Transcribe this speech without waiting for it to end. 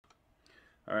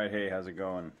All right, hey, how's it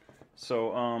going?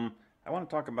 So, I want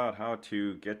to talk about how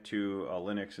to get to a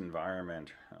Linux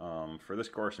environment for this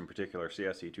course in particular,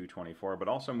 CSE 224, but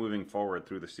also moving forward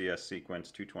through the CS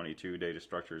sequence 222, data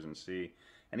structures in C,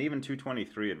 and even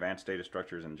 223, advanced data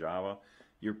structures in Java.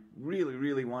 You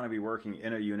really want to be working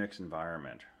in a Unix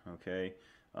environment, okay?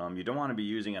 You don't want to be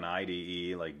using an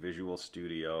IDE like Visual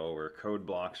Studio or code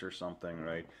blocks or something,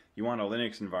 right? You want a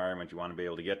Linux environment. You want to be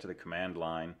able to get to the command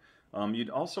line. You'd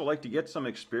also like to get some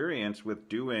experience with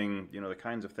doing, the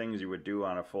kinds of things you would do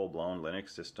on a full-blown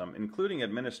Linux system, including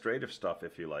administrative stuff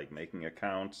if you like, making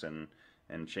accounts and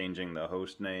changing the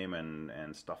host name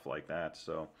and stuff like that.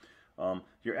 So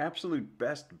your absolute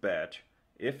best bet,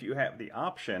 if you have the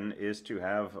option, is to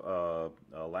have a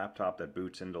laptop that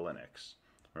boots into Linux.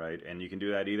 Right, and you can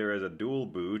do that either as a dual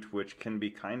boot, which can be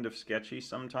kind of sketchy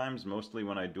sometimes. Mostly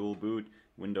when I dual boot,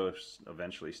 Windows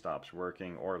eventually stops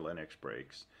working or Linux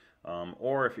breaks.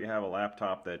 Or if you have a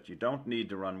laptop that you don't need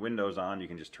to run Windows on, you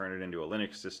can just turn it into a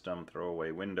Linux system, throw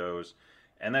away Windows,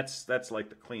 and that's like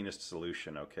the cleanest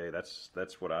solution. Okay,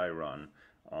 that's what I run.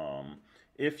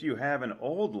 If you have an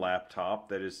old laptop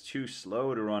that is too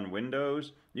slow to run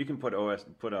Windows, you can put a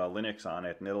Linux on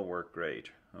it and it'll work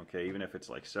great. Okay, even if it's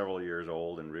like several years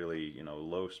old and really,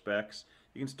 low specs,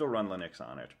 you can still run Linux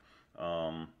on it.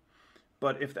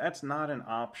 But if that's not an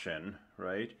option,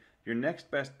 right, your next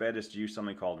best bet is to use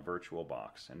something called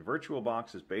VirtualBox. And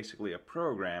VirtualBox is basically a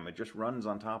program. It just runs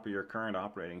on top of your current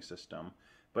operating system,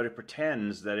 but it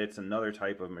pretends that it's another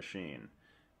type of machine,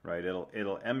 right?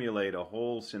 It'll emulate a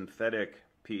whole synthetic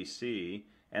PC,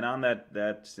 and on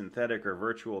that synthetic or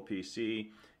virtual PC,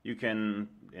 you can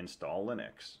install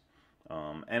Linux.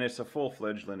 And it's a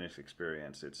full-fledged Linux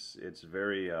experience. It's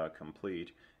very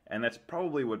complete, and that's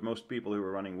probably what most people who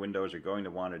are running Windows are going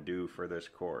to want to do for this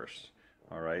course.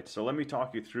 All right, so let me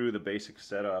talk you through the basic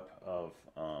setup of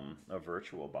a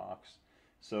VirtualBox.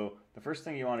 So the first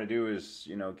thing you want to do is,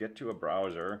 get to a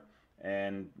browser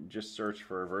and just search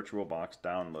for VirtualBox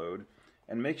download,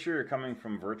 and make sure you're coming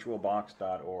from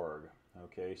virtualbox.org.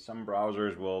 Okay, some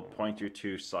browsers will point you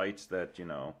to sites that,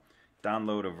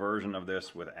 download a version of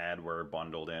this with adware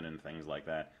bundled in and things like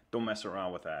that. Don't mess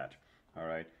around with that. All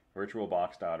right,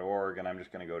 virtualbox.org, and I'm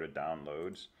just going to go to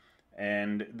downloads.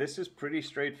 And this is pretty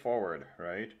straightforward,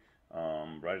 right?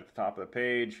 Right at the top of the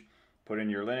page, put in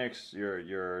your Linux,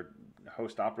 your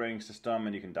host operating system,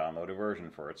 and you can download a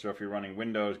version for it. So if you're running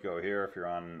Windows, go here. If you're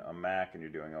on a Mac and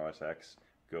you're doing OS X,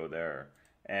 go there.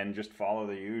 And just follow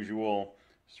the usual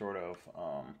sort of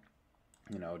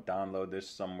download this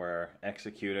somewhere,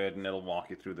 execute it, and it'll walk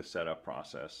you through the setup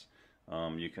process.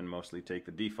 You can mostly take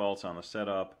the defaults on the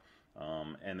setup,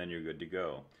 and then you're good to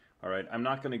go. All right, I'm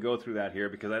not going to go through that here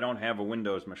because I don't have a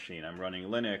Windows machine. I'm running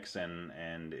Linux,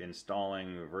 and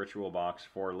installing VirtualBox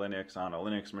for Linux on a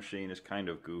Linux machine is kind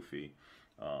of goofy.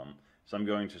 So I'm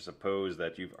going to suppose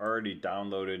that you've already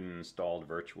downloaded and installed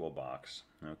VirtualBox.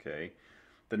 Okay.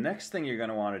 The next thing you're going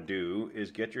to want to do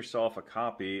is get yourself a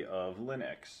copy of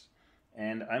Linux.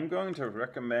 And I'm going to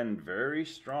recommend very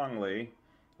strongly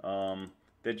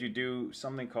that you do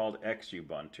something called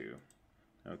XUbuntu.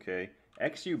 Okay,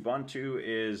 XUbuntu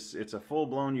it's a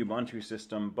full-blown Ubuntu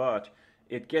system, but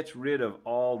it gets rid of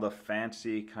all the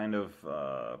fancy kind of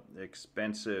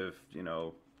expensive,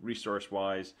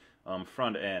 resource-wise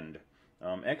front end.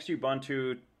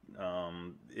 XUbuntu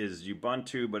is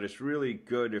Ubuntu, but it's really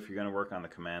good if you're going to work on the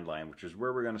command line, which is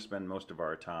where we're going to spend most of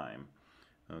our time.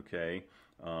 Okay.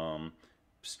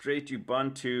 Straight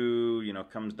Ubuntu,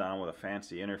 comes down with a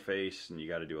fancy interface, and you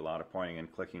got to do a lot of pointing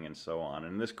and clicking and so on.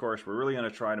 And in this course, we're really going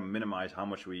to try to minimize how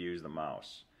much we use the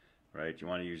mouse, right? You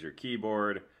want to use your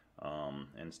keyboard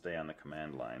and stay on the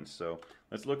command line. So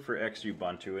let's look for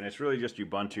XUbuntu, and it's really just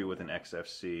Ubuntu with an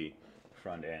XFC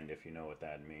front end, if you know what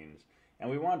that means. And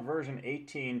we want version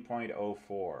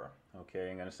 18.04. Okay,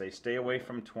 I'm going to say stay away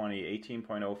from 20.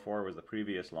 18.04 was the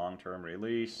previous long-term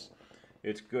release.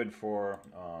 It's good for,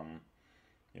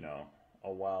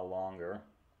 a while longer.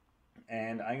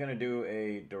 And I'm going to do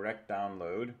a direct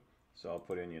download. So I'll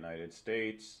put in United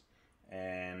States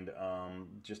and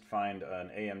just find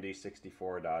an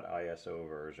AMD64.ISO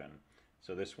version.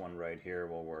 So this one right here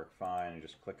will work fine. And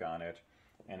just click on it,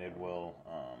 and it will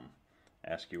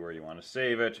ask you where you want to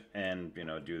save it, and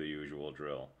do the usual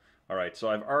drill. All right, so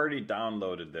I've already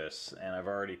downloaded this, and I've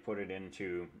already put it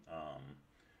into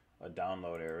a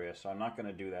download area, so I'm not going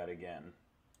to do that again.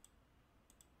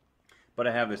 But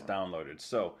I have this downloaded,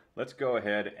 so let's go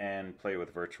ahead and play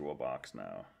with VirtualBox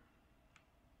now.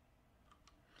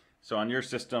 So on your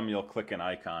system, you'll click an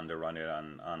icon to run it.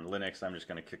 On Linux, I'm just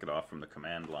going to kick it off from the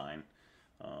command line.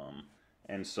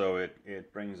 And so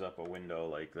it brings up a window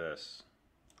like this.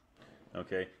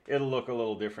 Okay, it'll look a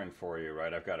little different for you,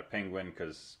 right? I've got a Penguin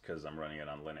because I'm running it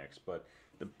on Linux, but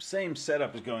the same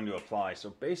setup is going to apply. So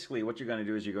basically what you're going to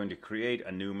do is you're going to create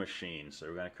a new machine. So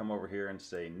we're going to come over here and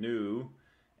say new,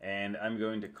 and I'm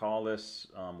going to call this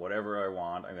whatever I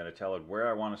want. I'm going to tell it where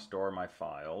I want to store my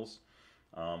files,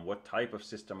 what type of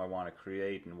system I want to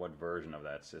create, and what version of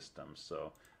that system.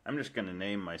 So I'm just going to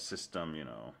name my system, you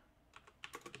know,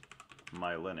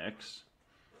 my Linux.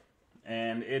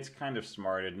 And it's kind of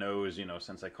smart. It knows, you know,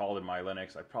 since I called it my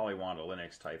Linux, I probably want a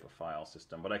Linux type of file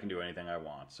system, but I can do anything I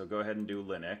want. So go ahead and do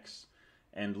Linux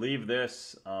and leave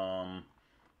this as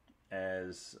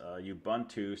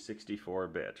Ubuntu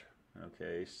 64-bit.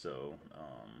 Okay, so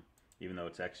even though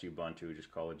it's XUbuntu,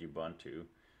 just call it Ubuntu.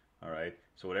 All right,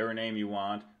 so whatever name you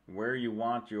want, where you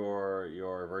want your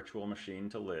virtual machine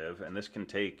to live, and this can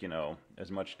take, you know, as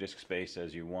much disk space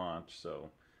as you want. So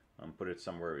put it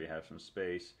somewhere where you have some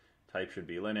space. Type should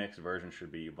be Linux, version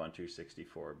should be Ubuntu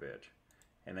 64-bit.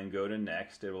 And then go to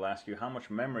next. It will ask you how much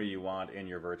memory you want in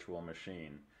your virtual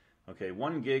machine. Okay,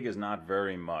 1 gig is not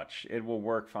very much. It will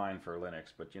work fine for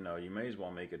Linux, but you know, you may as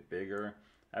well make it bigger.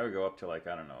 I would go up to like,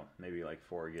 I don't know, maybe like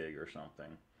 4 gig or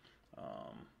something.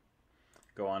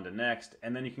 Go on to next,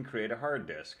 and then you can create a hard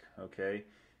disk, okay?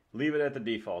 Leave it at the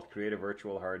default, create a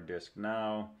virtual hard disk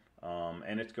now,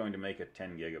 and it's going to make it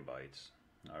 10 gigabytes.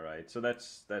 All right, so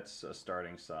that's a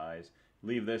starting size.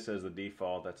 Leave this as the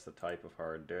default. That's the type of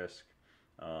hard disk.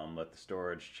 Let the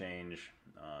storage change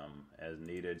as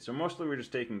needed. So mostly we're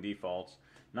just taking defaults.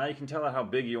 Now you can tell it how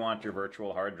big you want your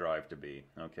virtual hard drive to be.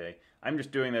 Okay, I'm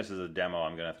just doing this as a demo.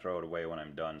 I'm going to throw it away when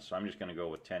I'm done. So I'm just going to go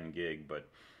with 10 gig. But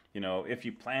you know, if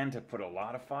you plan to put a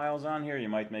lot of files on here, you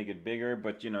might make it bigger.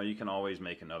 But you know, you can always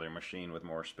make another machine with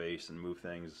more space and move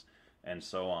things and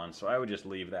so on. So I would just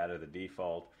leave that at the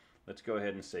default. Let's go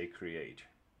ahead and say create.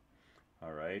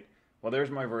 All right. Well,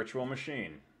 there's my virtual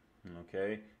machine.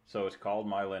 Okay. So it's called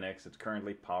my Linux. It's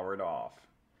currently powered off.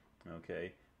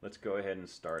 Okay. Let's go ahead and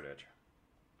start it.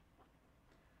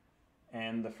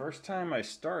 And the first time I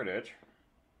start it,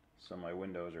 so my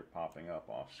windows are popping up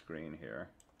off screen here.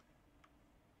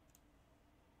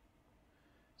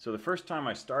 So the first time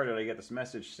I start it, I get this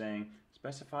message saying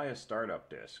specify a startup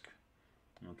disk.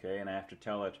 Okay. And I have to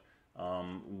tell it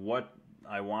what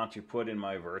I want to put in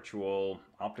my virtual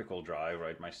optical drive,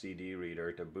 right, my CD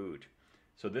reader to boot.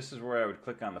 So this is where I would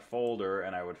click on the folder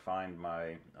and I would find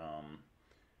my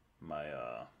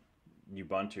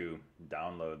Ubuntu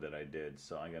download that I did.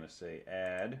 So I'm going to say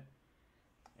add,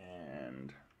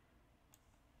 and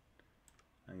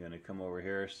I'm going to come over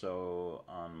here. So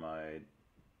on my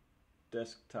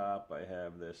desktop I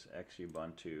have this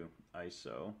XUbuntu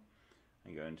ISO.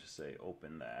 I'm going to say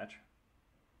open that.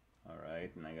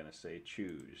 Alright, and I'm going to say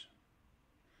choose.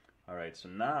 Alright, so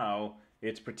now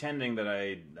it's pretending that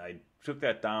I took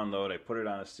that download, I put it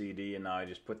on a CD, and now I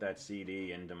just put that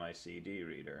CD into my CD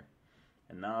reader.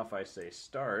 And now if I say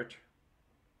start,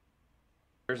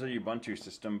 there's a Ubuntu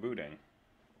system booting.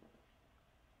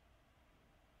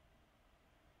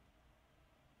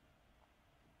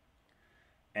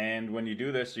 And when you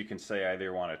do this, you can say I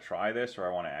either want to try this or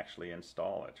I want to actually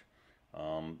install it.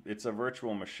 It's a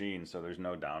virtual machine, so there's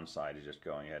no downside to just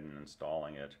going ahead and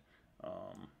installing it.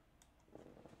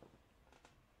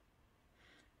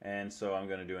 And so I'm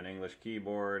going to do an English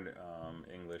keyboard,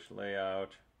 English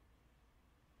layout,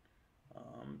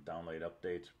 download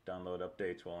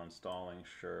updates while installing,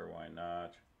 sure, why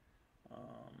not.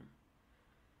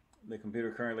 The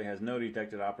computer currently has no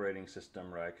detected operating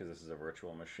system, right, because this is a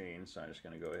virtual machine, so I'm just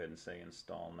going to go ahead and say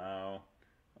install now.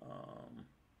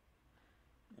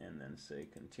 And then say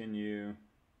continue.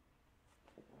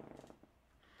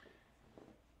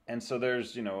 And so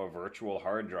there's, you know, a virtual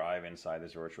hard drive inside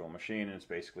this virtual machine, and it's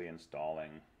basically installing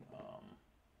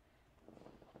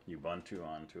Ubuntu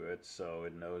onto it. So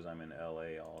it knows I'm in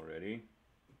LA already.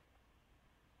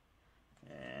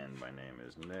 And my name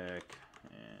is Nick,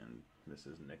 and this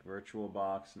is Nick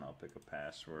VirtualBox, and I'll pick a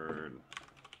password.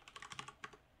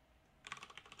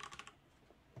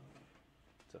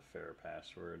 It's a fair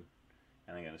password.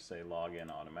 And I'm going to say log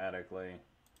in automatically.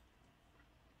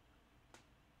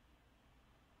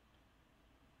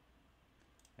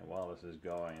 And while this is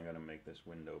going, I'm going to make this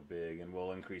window big, and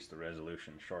we'll increase the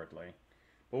resolution shortly.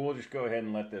 But we'll just go ahead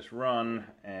and let this run,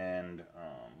 and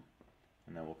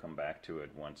then we'll come back to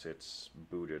it once it's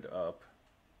booted up.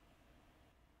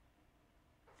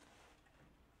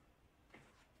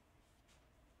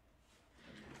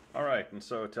 Alright, and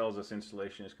so it tells us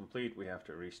installation is complete. We have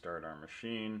to restart our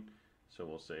machine. So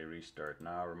we'll say restart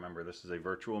now. Remember, this is a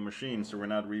virtual machine, so we're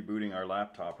not rebooting our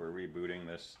laptop, we're rebooting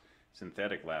this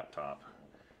synthetic laptop.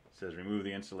 It says remove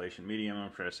the installation medium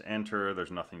and press enter.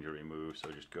 There's nothing to remove,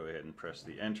 so just go ahead and press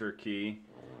the enter key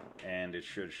and it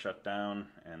should shut down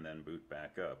and then boot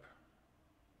back up.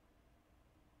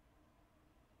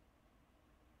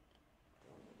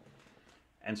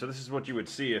 And so this is what you would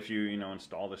see if you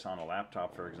install this on a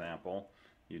laptop, for example.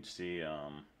 You'd see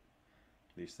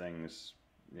these things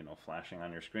flashing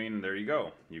on your screen, and there you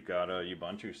go. You've got a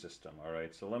Ubuntu system. All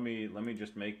right, so let me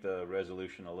just make the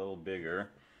resolution a little bigger.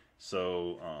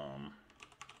 So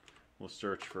we'll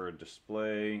search for a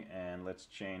display, and let's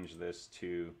change this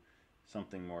to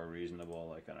something more reasonable,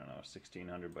 like, I don't know,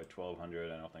 1600 by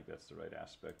 1200. I don't think that's the right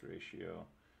aspect ratio.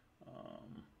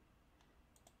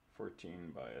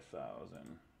 14 by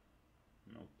 1000.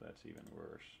 Nope, that's even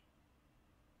worse.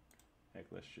 Heck,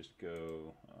 let's just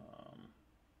go,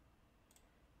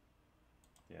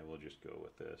 yeah, we'll just go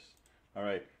with this. All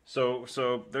right, so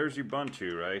there's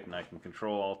Ubuntu, right? And I can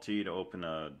Control-Alt-T to open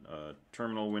a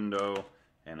terminal window,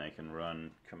 and I can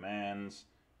run commands.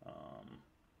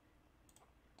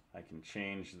 I can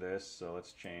change this, so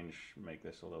let's make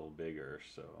this a little bigger.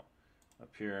 So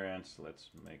appearance, let's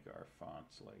make our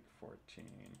fonts like 14.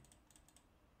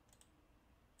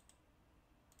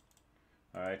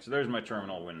 Alright, so there's my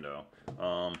terminal window.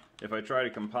 If I try to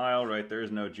compile, right,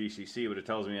 there's no GCC, but it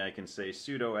tells me I can say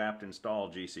sudo apt install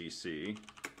GCC.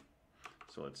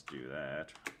 So let's do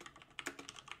that.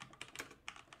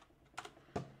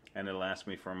 And it'll ask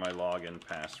me for my login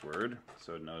password,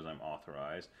 so it knows I'm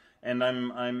authorized. And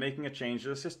I'm making a change to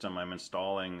the system. I'm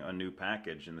installing a new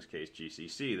package, in this case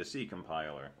GCC, the C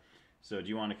compiler. So do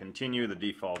you want to continue? The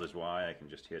default is Y. I can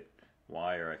just hit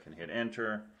Y, or I can hit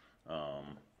enter.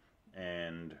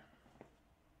 And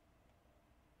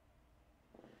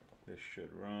this should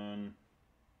run.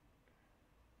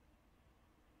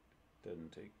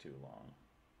 Doesn't take too long.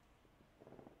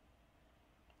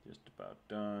 Just about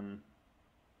done.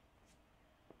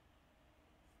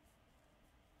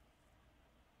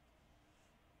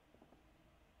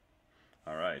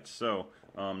 All right, so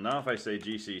now if I say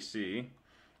GCC,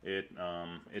 it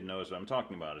knows what I'm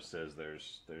talking about. It says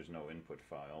there's no input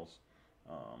files.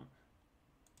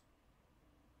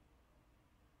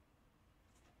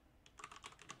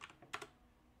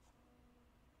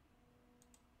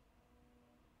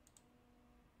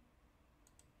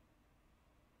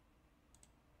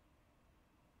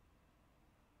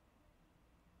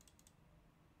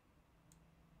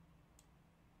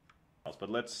 But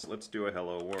let's do a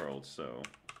hello world. So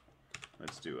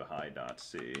let's do a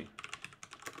hi.c.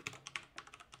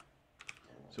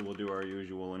 So we'll do our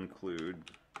usual include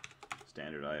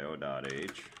standard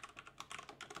io.h.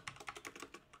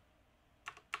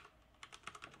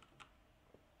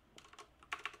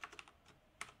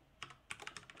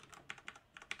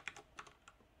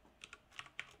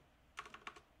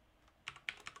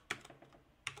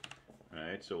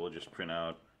 Alright, so we'll just print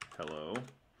out hello.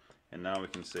 And now we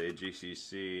can say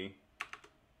GCC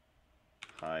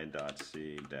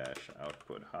hi.c dash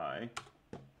output hi.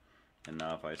 And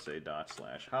now if I say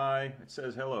 /hi, it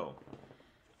says hello.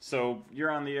 So you're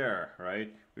on the air,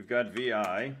 right? We've got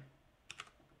VI.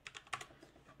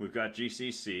 We've got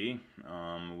GCC.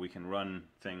 We can run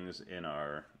things in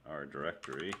our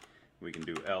directory. We can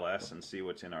do ls and see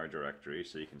what's in our directory.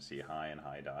 So you can see hi and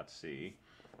hi.c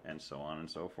and so on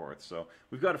and so forth. So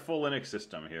we've got a full Linux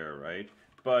system here, right?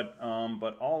 But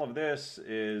all of this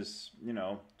is,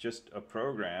 just a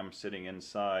program sitting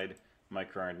inside my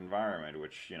current environment,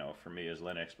 which, for me is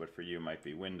Linux, but for you might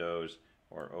be Windows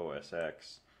or OS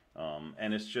X.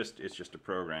 And it's just a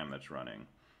program that's running.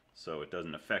 So it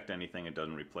doesn't affect anything, it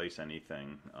doesn't replace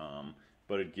anything,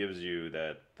 but it gives you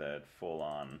that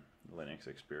full-on Linux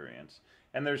experience.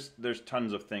 And there's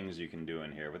tons of things you can do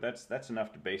in here, but that's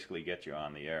enough to basically get you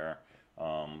on the air.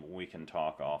 We can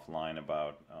talk offline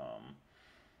about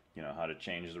how to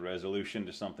change the resolution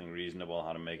to something reasonable,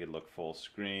 how to make it look full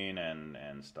screen,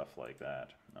 and stuff like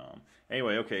that.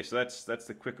 Anyway, okay, so that's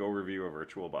the quick overview of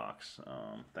VirtualBox.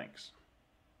 Thanks.